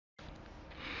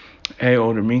Hey,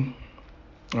 older me.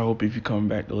 I hope if you come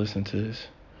back to listen to this,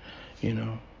 you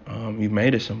know, you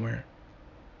made it somewhere.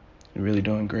 You're really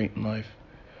doing great in life.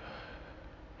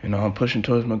 I'm pushing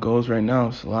towards my goals right now.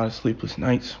 It's a lot of sleepless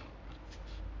nights.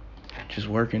 Just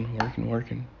working, working,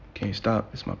 working. Can't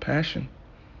stop. It's my passion.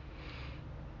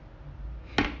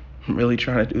 I'm really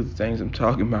trying to do the things I'm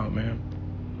talking about, man.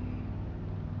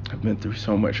 I've been through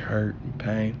so much hurt and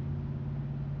pain.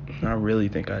 I really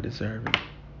think I deserve it.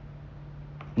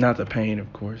 Not the pain,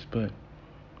 of course, but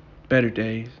better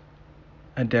days.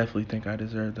 I definitely think I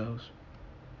deserve those.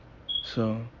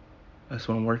 So that's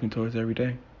what I'm working towards every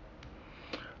day.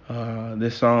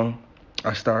 This song,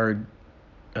 I started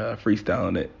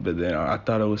freestyling it, but then I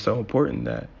thought it was so important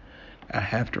that I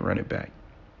have to run it back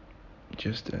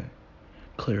just to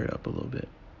clear it up a little bit.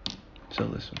 So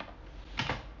listen.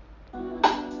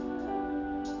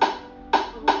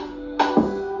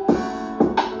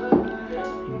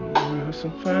 Have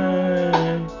some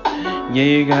fun. Yeah,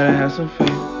 you gotta have some faith.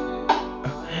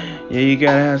 Yeah, you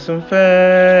gotta have some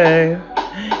faith.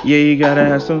 Yeah, you gotta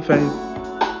have some faith.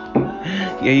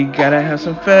 Yeah, you gotta have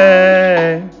some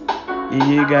faith. Yeah,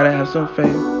 you gotta have some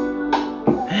faith.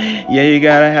 Yeah, you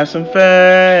gotta have some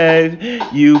faith.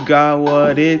 You got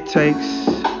what it takes.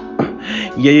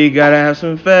 Yeah, you gotta have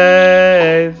some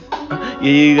faith. Yeah,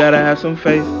 you gotta have some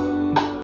faith.